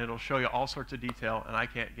you want and it'll show you all sorts of detail, and I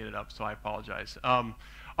can't get it up, so I apologize. All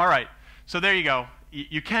right, so there you go.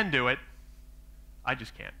 You can do it. I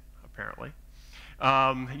just can't, apparently.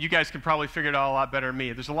 You guys can probably figure it out a lot better than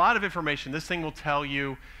me. There's a lot of information. This thing will tell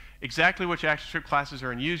you exactly which ActionScript classes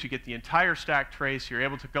are in use. You get the entire stack trace. You're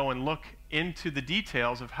able to go and look into the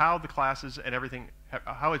details of how the classes and everything,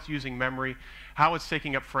 how it's using memory, how it's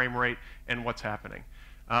taking up frame rate, and what's happening.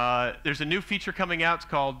 There's a new feature coming out. It's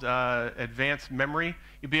called Advanced Memory.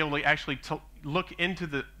 You'll be able to actually look into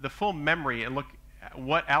the full memory and look at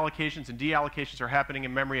what allocations and deallocations are happening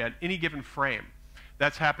in memory at any given frame.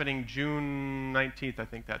 That's happening June 19th, I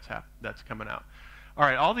think that's coming out. All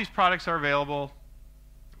right, all these products are available.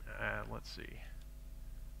 Let's see.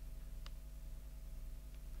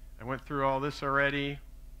 I went through all this already.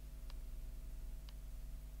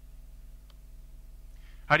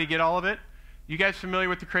 How do you get all of it? You guys familiar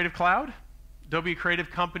with the Creative Cloud? Adobe Creative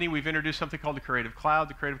Company, we've introduced something called the Creative Cloud.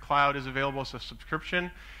 The Creative Cloud is available as a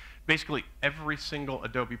subscription. Basically every single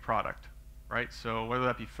Adobe product, right? So whether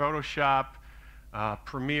that be Photoshop,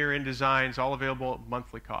 Premiere, InDesign, is all available at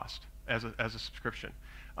monthly cost as a subscription.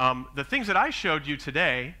 The things that I showed you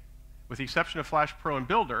today, with the exception of Flash Pro and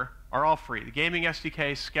Builder, are all free. The Gaming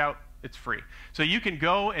SDK, Scout, it's free. So you can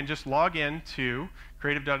go and just log in to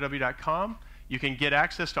creative.adobe.com. You can get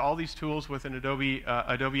access to all these tools with an Adobe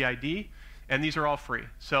ID, and these are all free.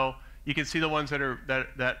 So you can see the ones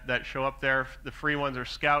that show up there. The free ones are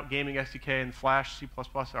Scout, Gaming SDK, and Flash, C++,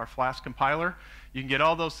 our Flash compiler. You can get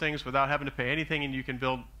all those things without having to pay anything, and you can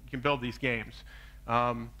build these games.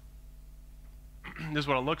 This is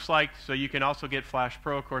what it looks like. So you can also get Flash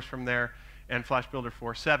Pro, of course, from there, and Flash Builder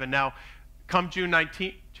 4.7. Now, come June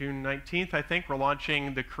 19th, I think, we're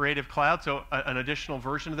launching the Creative Cloud, so an additional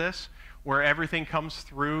version of this, where everything comes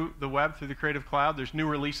through the web, through the Creative Cloud. There's new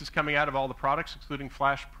releases coming out of all the products, including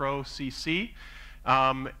Flash Pro CC,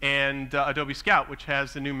 and Adobe Scout, which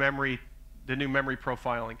has the new memory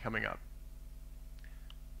profiling coming up.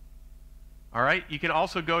 All right, you can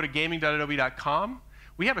also go to gaming.adobe.com.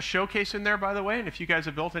 We have a showcase in there, by the way, and if you guys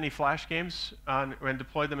have built any Flash games and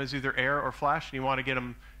deployed them as either Air or Flash and you want to get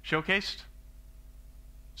them showcased,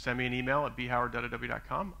 send me an email at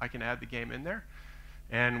bhoward@adobe.com. I can add the game in there,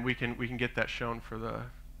 and we can get that shown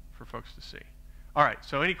for folks to see. All right,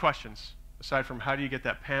 so any questions, aside from how do you get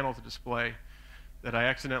that panel to display that I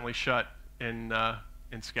accidentally shut in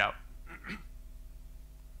Scout?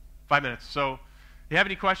 5 minutes. So if you have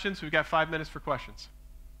any questions, we've got 5 minutes for questions.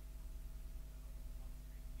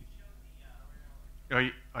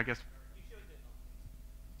 I guess.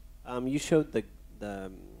 You showed the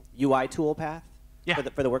UI tool path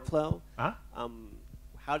for the workflow. Uh-huh.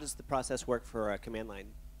 How does the process work for a command line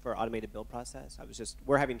for automated build process?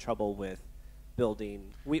 We're having trouble with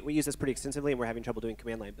building. We use this pretty extensively, and we're having trouble doing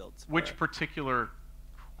command line builds. Which particular?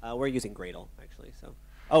 We're using Gradle actually.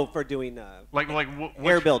 So for doing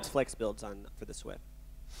air builds, flex builds for the Swift.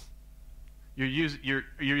 You're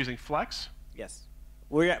using Flex? Yes.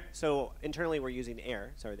 So internally we're using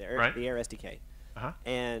Air, the Air SDK,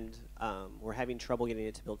 and we're having trouble getting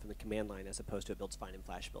it to build from the command line as opposed to it builds fine in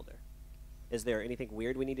Flash Builder. Is there anything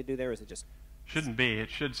weird we need to do there, or is it just? Shouldn't be. It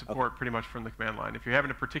should support pretty much from the command line. If you're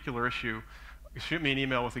having a particular issue, shoot me an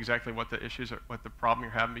email with exactly what the issues are, what the problem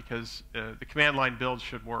you're having, because the command line build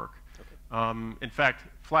should work. Okay. In fact,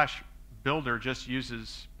 Flash Builder just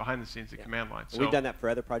uses behind the scenes the command line. So we've done that for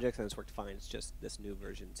other projects and it's worked fine. It's just this new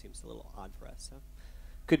version seems a little odd for us. So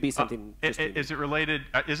could be something. Is it related?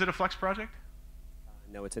 Is it a Flex project?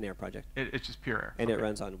 No, it's an Air project. It's just pure Air. And it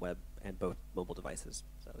runs on web and both mobile devices.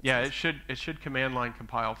 So it should command line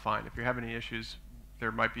compile fine. If you're having any issues,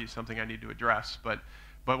 there might be something I need to address. But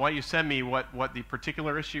why don't you send me what the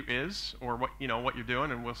particular issue is, or what you're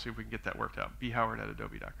doing, and we'll see if we can get that worked out.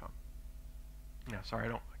 bhoward@adobe.com. Yeah, sorry, I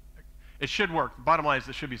don't. It should work. The bottom line is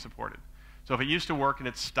it should be supported. So if it used to work and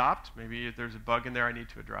it's stopped, maybe there's a bug in there I need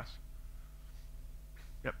to address.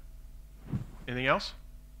 Yep. Anything else?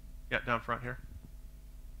 Yeah, down front here.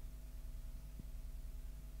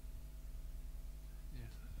 Yes.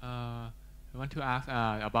 I want to ask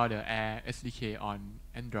about the Air SDK on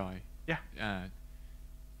Android. Yeah.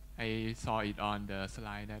 I saw it on the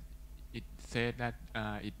slide that it said that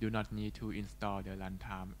it do not need to install the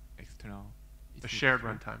runtime external. The shared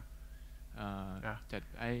runtime. That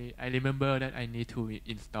I remember that I need to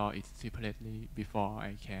install it separately before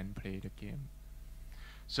I can play the game.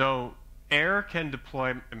 So Air can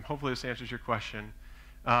deploy, and hopefully this answers your question.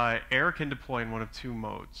 Air can deploy in one of two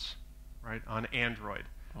modes, right, on Android.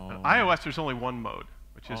 On iOS, there's only one mode,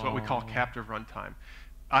 which is what we call captive runtime.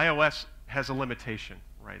 iOS has a limitation,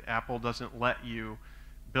 right? Apple doesn't let you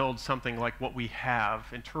build something like what we have,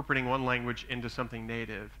 interpreting one language into something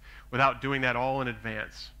native, without doing that all in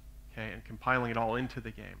advance, okay, and compiling it all into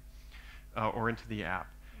the game or into the app.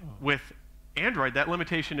 With Android, that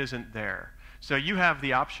limitation isn't there. So you have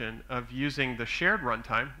the option of using the shared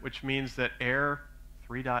runtime, which means that Air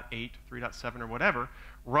 3.8, 3.7, or whatever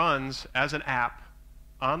runs as an app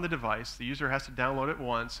on the device. The user has to download it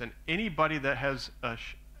once, and anybody that has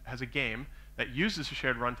a game that uses a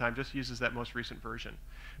shared runtime just uses that most recent version.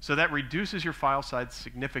 So that reduces your file size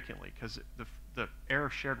significantly because the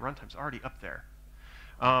Air shared runtime is already up there.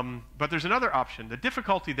 But there's another option. The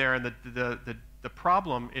difficulty there and the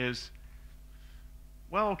problem is,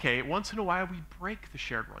 well, okay, once in a while we break the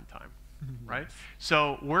shared runtime, right?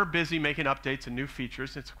 So we're busy making updates and new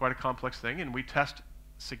features. It's quite a complex thing, and we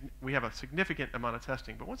have a significant amount of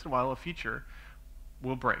testing. But once in a while, a feature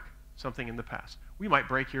will break something in the past. We might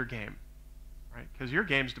break your game, right? Because your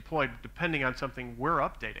game's deployed depending on something we're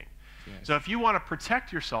updating. Yes. So if you want to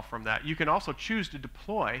protect yourself from that, you can also choose to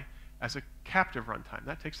deploy as a captive runtime.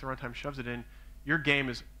 That takes the runtime, shoves it in. Your game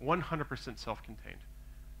is 100% self-contained,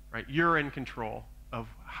 right? You're in control of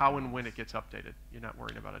how and when it gets updated. You're not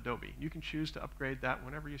worrying about Adobe. You can choose to upgrade that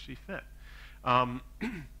whenever you see fit.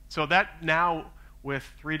 So that now with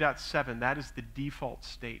 3.7, that is the default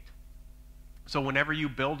state. So whenever you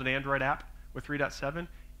build an Android app with 3.7,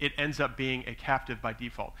 it ends up being a captive by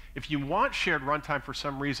default. If you want shared runtime for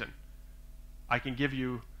some reason, I can give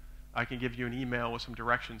you an email with some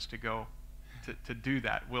directions to go to do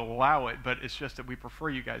that. We'll allow it, but it's just that we prefer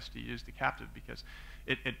you guys to use the captive because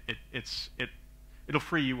it'll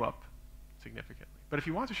free you up significantly. But if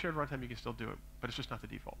you want a shared runtime, you can still do it, but it's just not the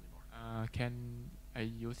default anymore. Can I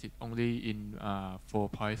use it only in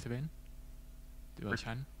 4.7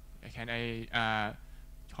 version? Can I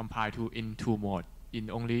compile in two modes,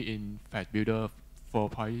 only in Flash Builder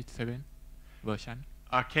 4.7 version?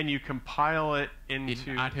 Can you compile it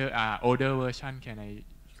into... In other older version, can I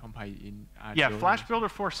compile in other Yeah, Flash Builder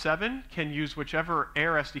 4.7 can use whichever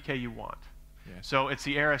Air SDK you want. Yes. So it's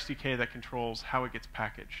the Air SDK that controls how it gets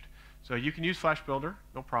packaged. So you can use Flash Builder,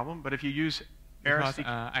 no problem, but if you use Air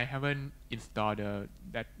SDK... I haven't installed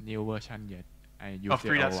that new version yet. I use of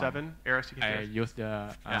 3.7 Air SDK? I use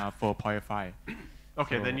the 4.5.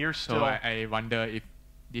 Okay, so, then you're still... So I wonder if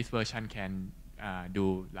this version can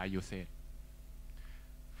do like you said.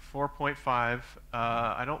 4.5,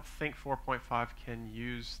 I don't think 4.5 can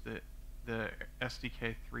use the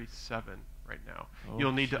SDK 3.7 right now. Okay.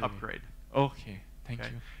 You'll need to upgrade. Okay, thank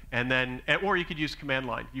you. And then, or you could use command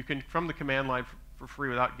line. You can, from the command line for free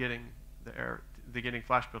without getting getting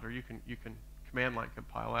Flash Builder, you can command line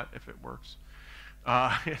compile that if it works,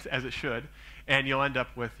 as it should, and you'll end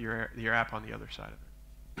up with your app on the other side of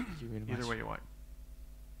it. Thank you very much. Either way you want.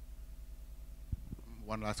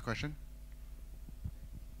 One last question.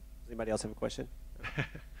 Does anybody else have a question?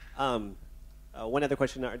 One other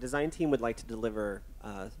question. Our design team would like to deliver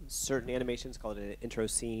certain animations, call it an intro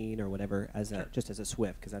scene or whatever, as just as a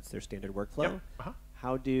SWIFT, because that's their standard workflow. Yep.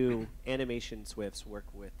 How do animation SWIFTs work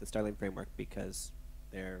with the Starling framework? Because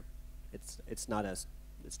it's not a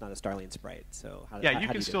Starling sprite. So how you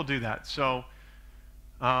can still do that. So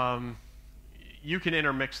you can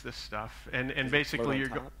intermix this stuff, and basically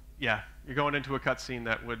you're going into a cutscene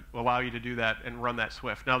that would allow you to do that and run that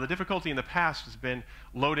SWIFT. Now, the difficulty in the past has been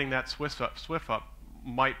loading that SWIFT up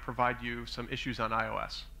might provide you some issues on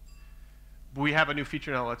iOS. We have a new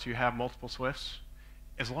feature now that lets you have multiple SWIFTs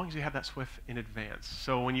as long as you have that SWIFT in advance.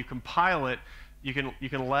 So when you compile it, you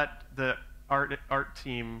can let the art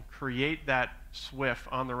team create that SWIFT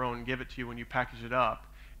on their own and give it to you when you package it up,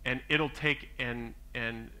 and it'll take and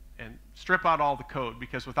strip out all the code,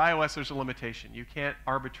 because with iOS there's a limitation. You can't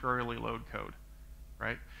arbitrarily load code,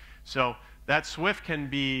 right? So that SWIFT can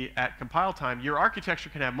be at compile time. Your architecture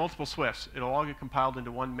can have multiple SWIFTs. It'll all get compiled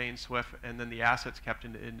into one main SWIFT, and then the assets kept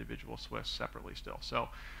into individual SWIFTs separately still. So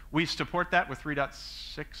we support that with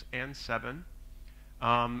 3.6 and 7,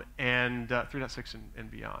 and 3.6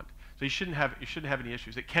 and beyond. So you shouldn't have any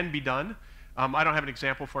issues. It can be done. I don't have an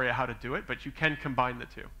example for you how to do it, but you can combine the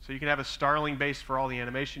two. So you can have a Starling base for all the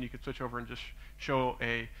animation. You could switch over and just show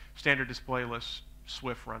a standard displayless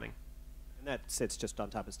Swift running. And that sits just on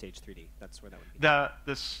top of Stage 3D. That's where that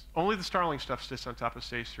would be. Only the Starling stuff sits on top of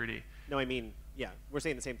Stage 3D. No, I mean, yeah, we're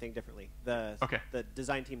saying the same thing differently. The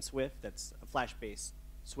design team Swift, that's a Flash-based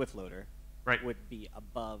Swift loader, would be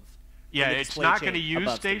above. Yeah, it's not going to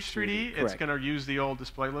use Stage 3D. Correct. It's going to use the old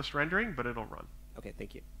displayless rendering, but it'll run. Okay,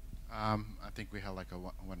 thank you. I think we have like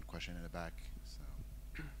one question in the back.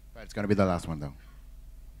 So. But it's going to be the last one, though.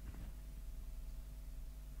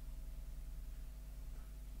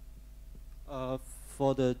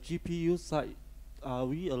 For the GPU side, are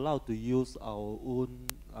we allowed to use our own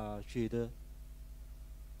shader?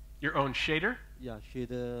 Your own shader? Yeah,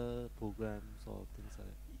 shader programs or things like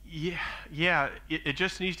that. Yeah. It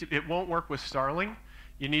just needs to. It won't work with Starling.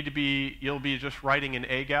 You'll be just writing in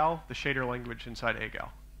AGAL, the shader language inside AGAL.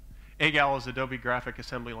 AGAL is Adobe Graphic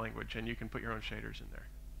Assembly Language, and you can put your own shaders in there.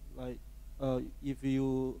 Like, if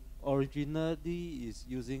you originally is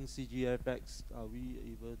using CGFX, are we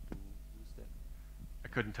able to use that? I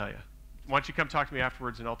couldn't tell you. Why don't you come talk to me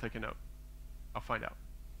afterwards, and I'll take a note. I'll find out.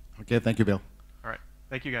 Okay, thank you, Bill. All right.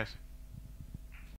 Thank you, guys.